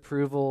others'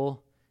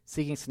 approval,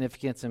 seeking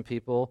significance in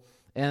people.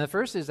 And the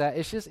first is that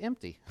it's just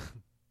empty.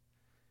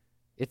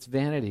 It's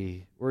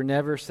vanity. We're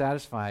never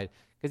satisfied.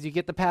 Because you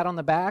get the pat on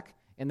the back,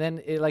 and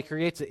then it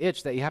creates an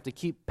itch that you have to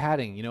keep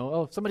patting.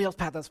 Oh, somebody else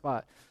pat that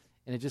spot.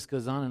 And it just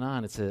goes on and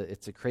on. It's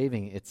a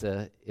craving.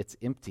 It's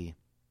empty.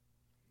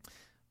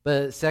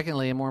 But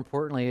secondly, and more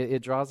importantly,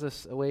 it draws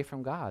us away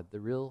from God, the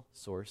real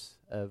source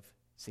of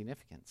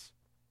significance.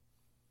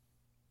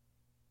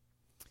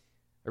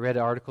 I read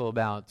an article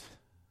about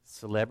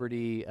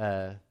celebrity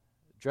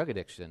drug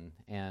addiction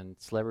and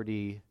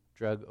celebrity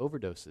drug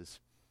overdoses.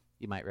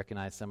 You might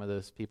recognize some of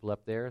those people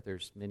up there.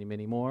 There's many,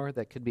 many more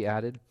that could be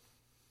added.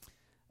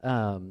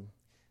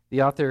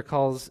 The author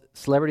calls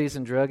celebrities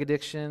and drug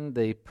addiction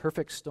the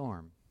perfect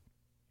storm.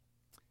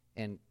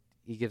 And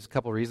he gives a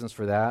couple reasons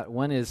for that.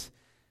 One is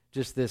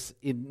just this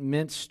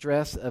immense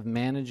stress of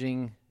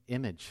managing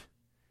image.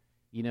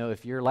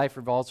 If your life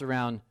revolves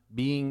around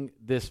being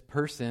this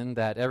person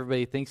that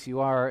everybody thinks you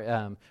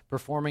are,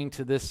 performing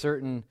to this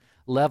certain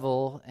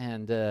level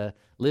and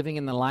living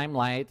in the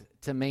limelight,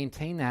 to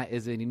maintain that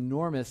is an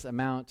enormous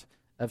amount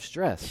of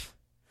stress.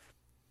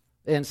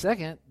 And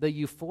second, the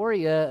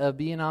euphoria of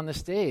being on the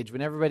stage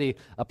when everybody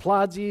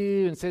applauds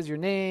you and says your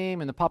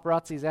name and the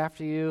paparazzi's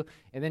after you,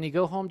 and then you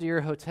go home to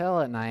your hotel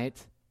at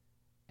night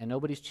and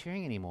nobody's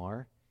cheering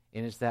anymore,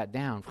 and it's that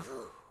down.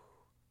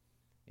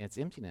 And it's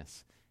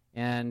emptiness.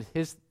 And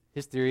his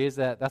theory is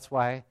that that's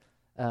why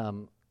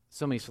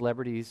so many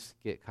celebrities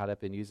get caught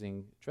up in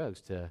using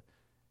drugs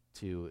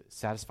to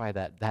satisfy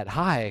that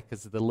high,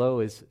 because the low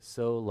is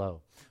so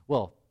low.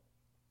 Well,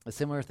 a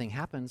similar thing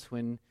happens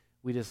when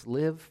we just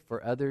live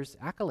for others'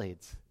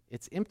 accolades.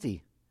 It's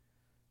empty.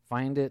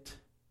 Find it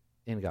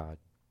in God.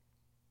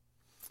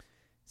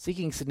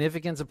 Seeking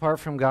significance apart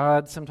from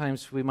God,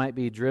 sometimes we might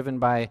be driven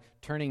by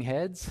turning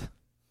heads,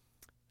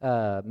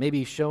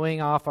 maybe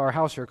showing off our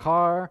house or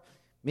car,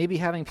 maybe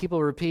having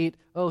people repeat,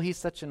 oh, he's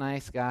such a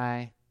nice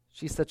guy,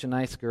 she's such a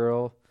nice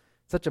girl,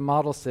 such a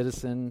model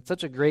citizen,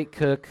 such a great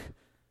cook,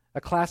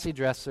 a classy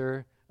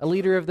dresser, a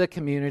leader of the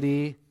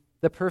community,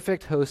 the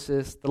perfect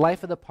hostess, the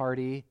life of the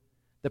party,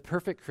 the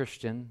perfect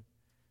Christian.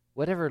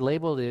 Whatever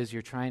label it is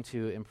you're trying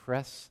to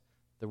impress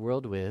the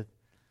world with,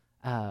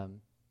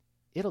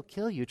 it'll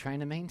kill you trying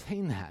to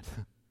maintain that.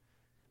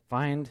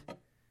 Find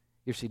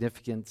your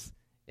significance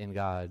in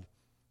God.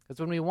 Because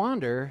when we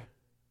wander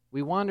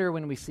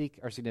when we seek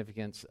our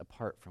significance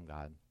apart from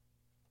God.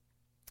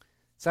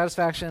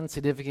 Satisfaction,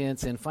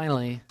 significance, and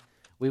finally,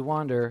 we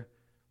wander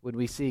when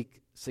we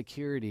seek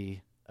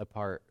security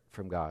apart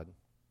from God.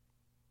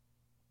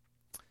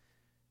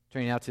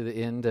 Turning now to the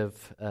end of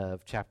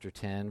chapter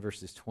 10,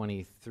 verses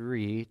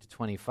 23 to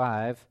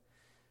 25.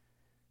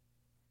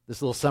 This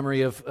little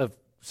summary of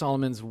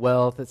Solomon's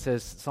wealth. It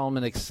says,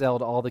 Solomon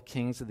excelled all the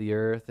kings of the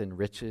earth in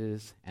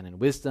riches and in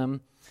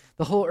wisdom.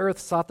 The whole earth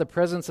sought the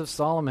presence of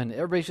Solomon.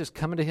 Everybody's just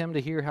coming to him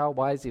to hear how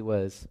wise he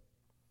was.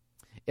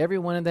 Every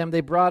one of them,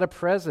 they brought a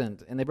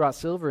present, and they brought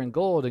silver and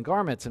gold and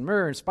garments and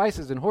myrrh and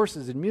spices and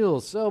horses and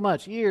mules, so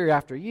much, year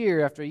after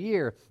year after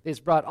year. They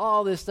just brought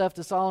all this stuff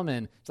to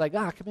Solomon. It's like,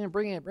 come in,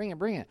 bring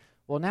it.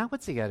 Well, now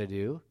what's he got to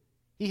do?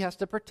 He has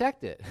to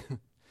protect it.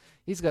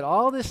 He's got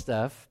all this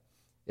stuff.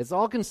 It's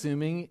all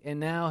consuming, and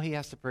now he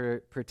has to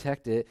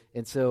protect it.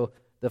 And so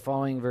the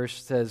following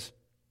verse says,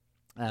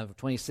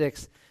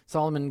 26,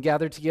 Solomon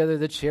gathered together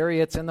the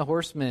chariots and the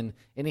horsemen,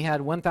 and he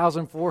had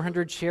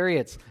 1,400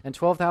 chariots and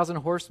 12,000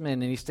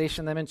 horsemen, and he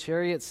stationed them in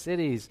chariot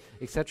cities,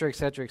 etc.,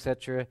 etc.,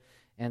 etc.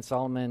 And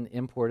Solomon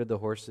imported the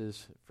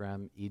horses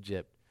from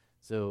Egypt.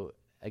 So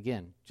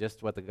again,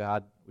 just what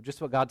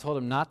God told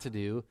him not to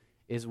do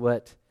is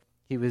what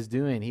he was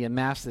doing. He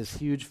amassed this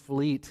huge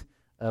fleet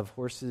of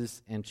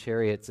horses and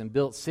chariots and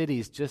built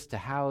cities just to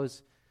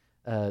house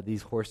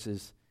these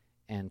horses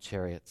and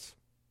chariots.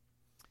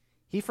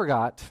 He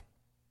forgot,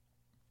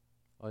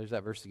 there's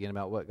that verse again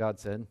about what God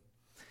said.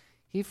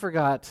 He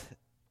forgot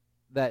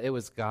that it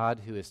was God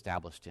who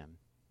established him.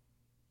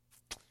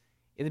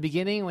 In the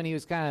beginning, when he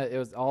was it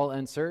was all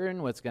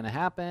uncertain what's going to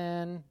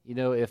happen.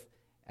 If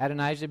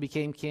Adonijah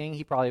became king,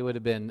 he probably would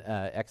have been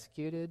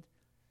executed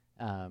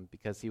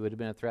because he would have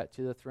been a threat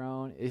to the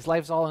throne. His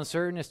life's all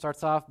uncertain. It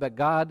starts off, but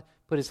God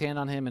put his hand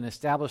on him and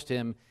established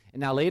him. And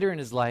now later in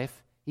his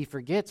life, he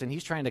forgets, and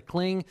he's trying to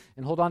cling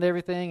and hold on to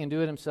everything and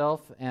do it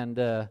himself, and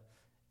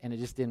it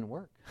just didn't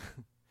work.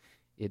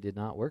 It did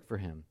not work for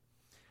him.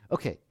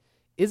 Okay,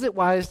 is it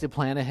wise to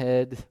plan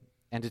ahead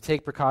and to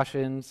take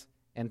precautions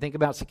and think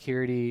about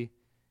security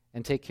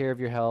and take care of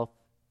your health?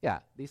 Yeah,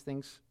 these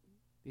things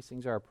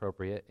are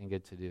appropriate and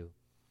good to do.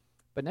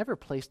 But never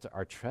place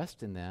our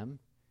trust in them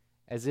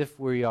as if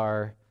we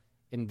are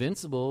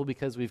invincible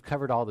because we've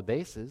covered all the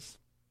bases.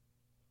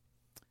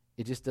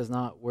 It just does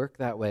not work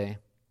that way.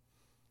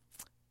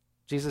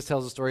 Jesus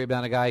tells a story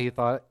about a guy who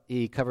thought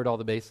he covered all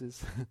the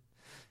bases.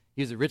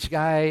 He was a rich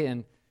guy,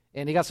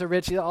 and he got so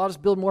rich, he thought, I'll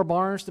just build more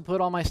barns to put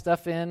all my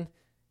stuff in.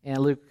 And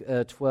Luke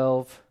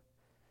 12,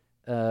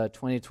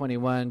 20,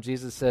 21,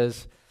 Jesus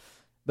says,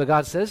 but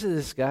God says to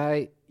this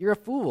guy, you're a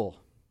fool.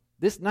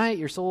 This night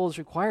your soul is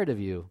required of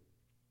you.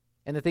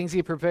 And the things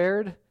he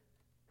prepared,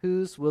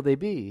 whose will they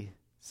be?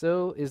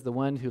 So is the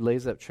one who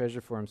lays up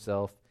treasure for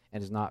himself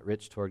and is not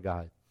rich toward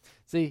God.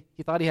 See,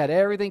 he thought he had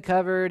everything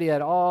covered. He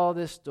had all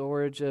this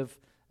storage of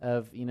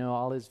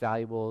all his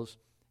valuables.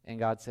 And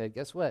God said,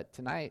 guess what?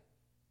 Tonight,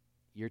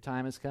 your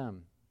time has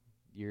come.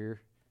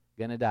 You're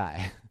going to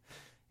die.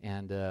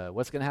 And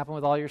what's going to happen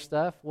with all your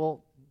stuff?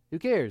 Well, who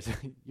cares?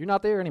 You're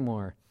not there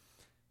anymore.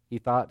 He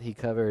thought he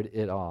covered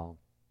it all.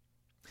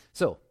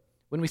 So,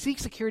 when we seek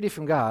security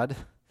from God,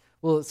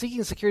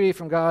 seeking security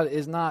from God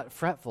is not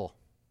fretful.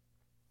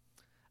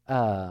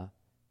 I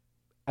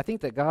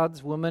think that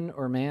God's woman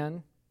or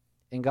man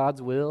in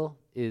God's will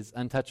is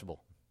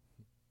untouchable.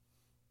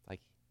 Like,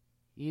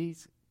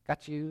 he's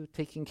got you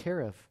taken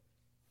care of.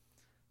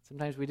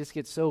 Sometimes we just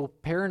get so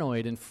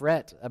paranoid and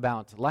fret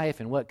about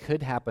life and what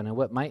could happen and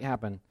what might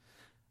happen.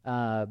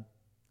 I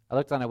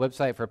looked on a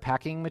website for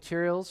packing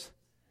materials,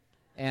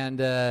 and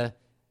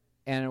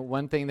and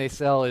one thing they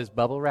sell is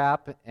bubble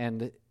wrap,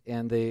 and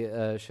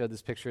they showed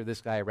this picture of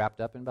this guy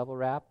wrapped up in bubble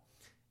wrap,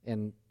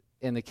 and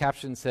the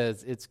caption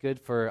says, "It's good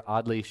for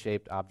oddly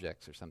shaped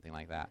objects," or something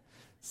like that.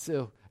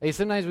 So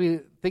sometimes we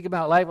think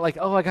about life like,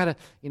 oh, I gotta,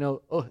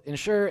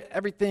 insure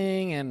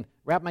everything and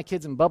wrap my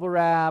kids in bubble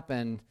wrap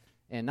and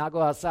not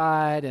go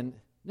outside. And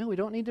no, we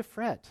don't need to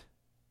fret.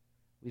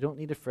 We don't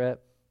need to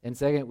fret. And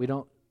second, we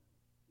don't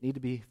need to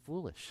be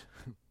foolish.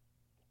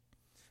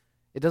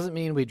 It doesn't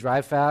mean we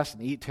drive fast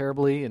and eat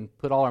terribly and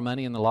put all our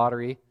money in the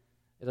lottery.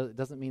 It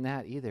doesn't mean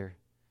that either.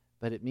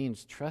 But it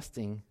means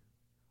trusting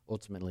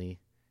ultimately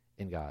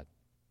in God.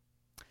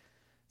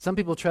 Some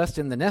people trust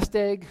in the nest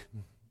egg,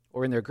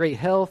 or in their great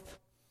health,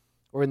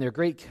 or in their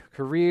great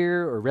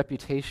career or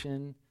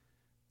reputation,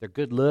 their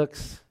good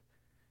looks,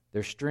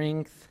 their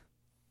strength,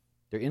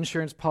 their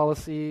insurance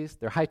policies,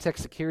 their high-tech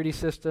security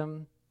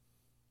system,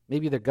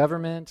 maybe their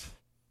government,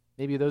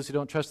 maybe those who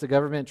don't trust the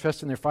government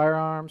trust in their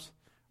firearms.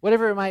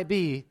 Whatever it might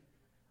be,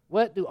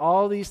 what do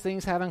all these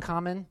things have in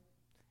common?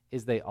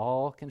 Is they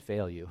all can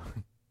fail you.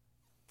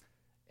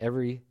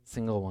 Every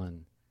single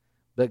one.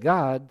 But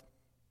God,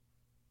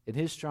 in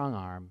His strong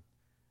arm,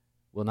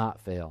 will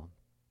not fail.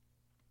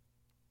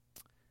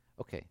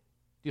 Okay,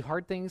 do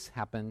hard things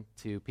happen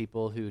to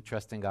people who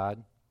trust in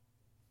God?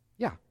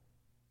 Yeah.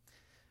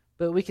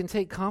 But we can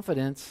take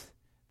confidence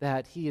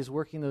that He is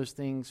working those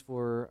things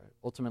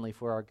ultimately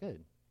for our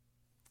good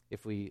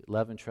if we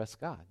love and trust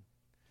God.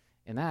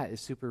 And that is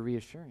super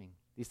reassuring.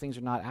 These things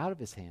are not out of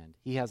His hand.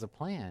 He has a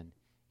plan.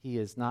 He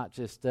is not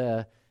just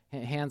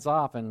hands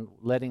off and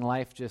letting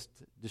life just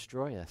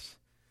destroy us.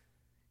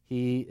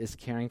 He is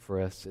caring for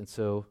us. And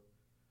so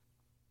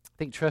I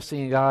think trusting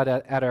in God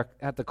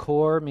at the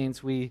core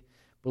means we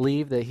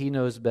believe that He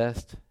knows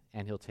best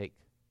and He'll take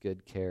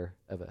good care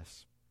of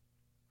us.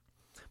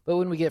 But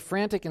when we get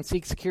frantic and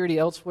seek security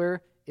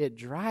elsewhere, it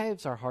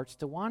drives our hearts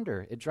to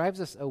wander. It drives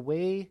us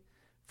away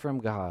from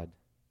God.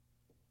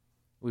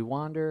 We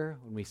wander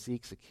when we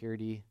seek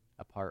security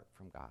apart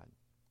from God.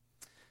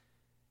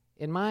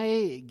 In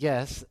my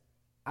guess,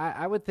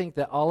 I would think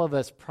that all of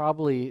us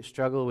probably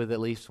struggle with at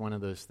least one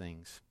of those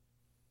things.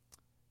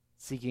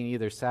 Seeking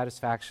either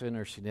satisfaction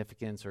or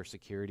significance or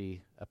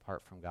security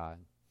apart from God.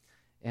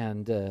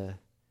 And I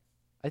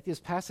think this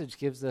passage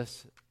gives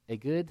us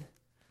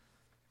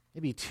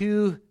maybe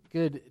two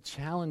good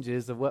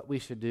challenges of what we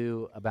should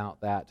do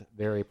about that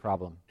very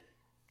problem.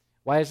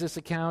 Why is this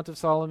account of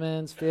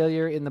Solomon's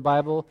failure in the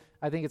Bible?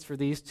 I think it's for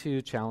these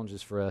two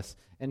challenges for us.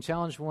 And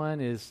challenge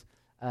one is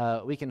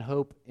we can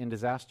hope in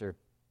disaster.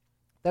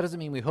 That doesn't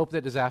mean we hope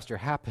that disaster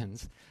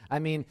happens. I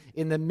mean,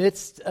 in the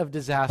midst of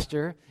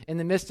disaster, in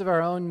the midst of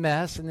our own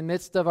mess, in the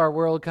midst of our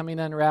world coming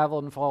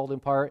unraveled and falling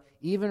apart,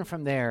 even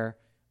from there,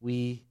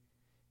 we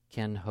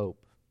can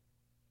hope.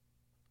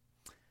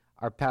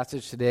 Our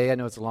passage today, I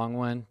know it's a long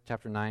one,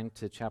 chapter 9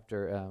 to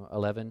chapter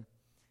 11.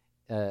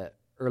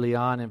 Early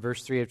on in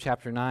verse 3 of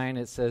chapter 9,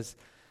 it says,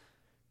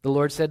 "The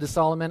Lord said to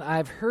Solomon, I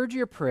have heard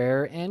your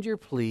prayer and your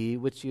plea,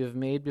 which you have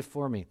made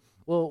before me."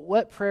 Well,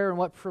 what prayer and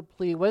what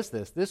plea was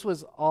this? This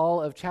was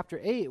all of chapter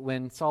 8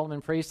 when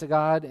Solomon prays to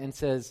God and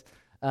says,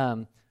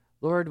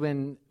 Lord,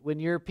 when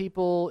your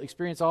people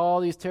experience all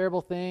these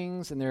terrible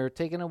things and they're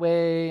taken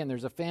away and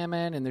there's a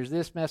famine and there's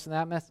this mess and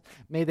that mess,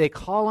 may they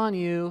call on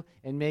you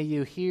and may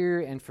you hear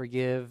and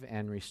forgive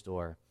and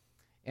restore.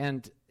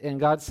 And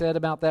God said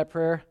about that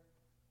prayer,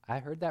 I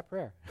heard that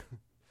prayer.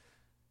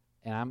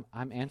 And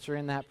I'm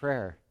answering that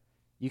prayer.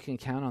 You can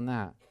count on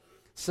that.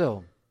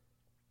 So,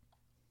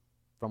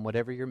 from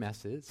whatever your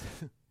mess is,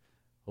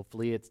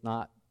 hopefully it's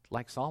not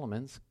like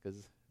Solomon's,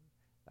 because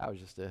that was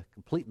just a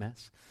complete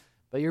mess.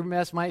 But your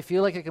mess might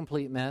feel like a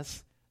complete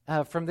mess.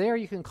 From there,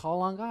 you can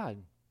call on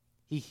God.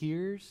 He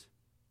hears,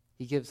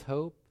 He gives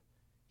hope,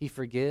 He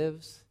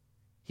forgives,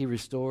 He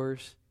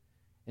restores.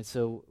 And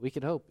so we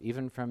can hope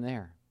even from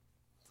there.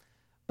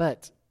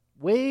 But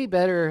way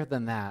better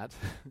than that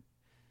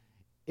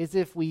is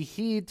if we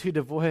heed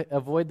to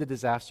avoid the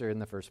disaster in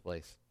the first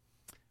place.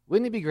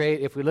 Wouldn't it be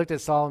great if we looked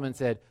at Solomon and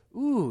said,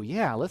 ooh,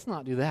 yeah, let's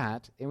not do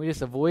that, and we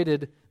just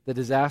avoided the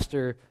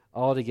disaster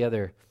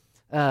altogether?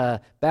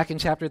 Back in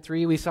chapter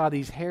 3, we saw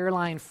these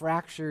hairline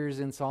fractures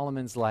in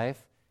Solomon's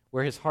life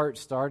where his heart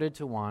started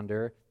to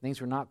wander. Things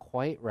were not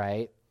quite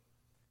right.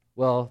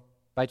 Well,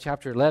 by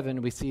chapter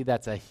 11, we see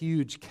that's a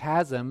huge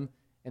chasm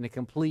and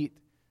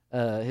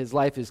his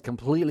life is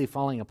completely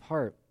falling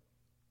apart.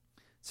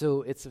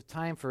 So it's a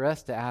time for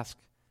us to ask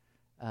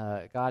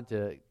God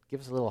to give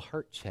us a little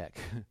heart check.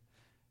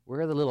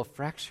 Where are the little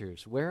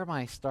fractures? Where am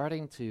I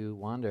starting to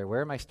wander?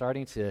 Where am I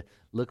starting to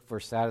look for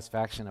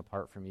satisfaction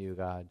apart from you,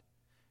 God?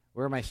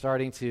 Where am I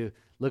starting to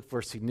look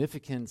for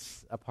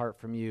significance apart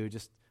from you,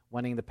 just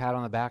wanting the pat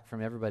on the back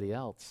from everybody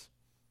else?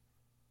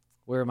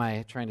 Where am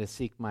I trying to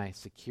seek my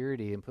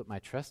security and put my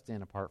trust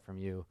in apart from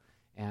you?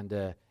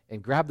 And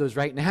grab those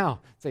right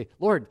now. Say,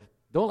 Lord,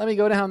 don't let me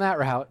go down that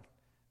route.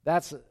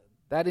 That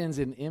ends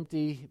in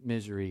empty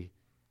misery.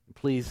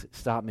 Please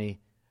stop me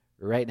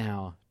right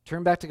now.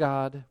 Turn back to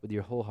God with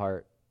your whole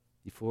heart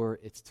before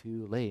it's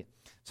too late.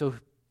 So,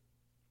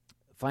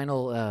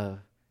 final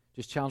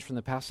just challenge from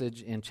the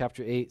passage in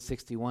chapter 8,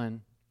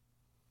 61.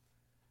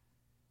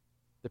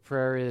 The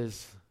prayer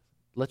is,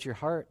 let your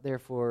heart,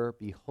 therefore,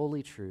 be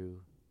wholly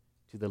true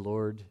to the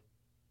Lord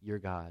your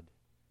God.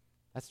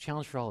 That's a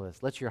challenge for all of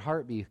us. Let your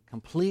heart be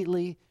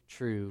completely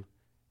true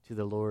to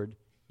the Lord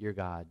your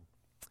God.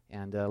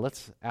 And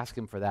let's ask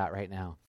him for that right now.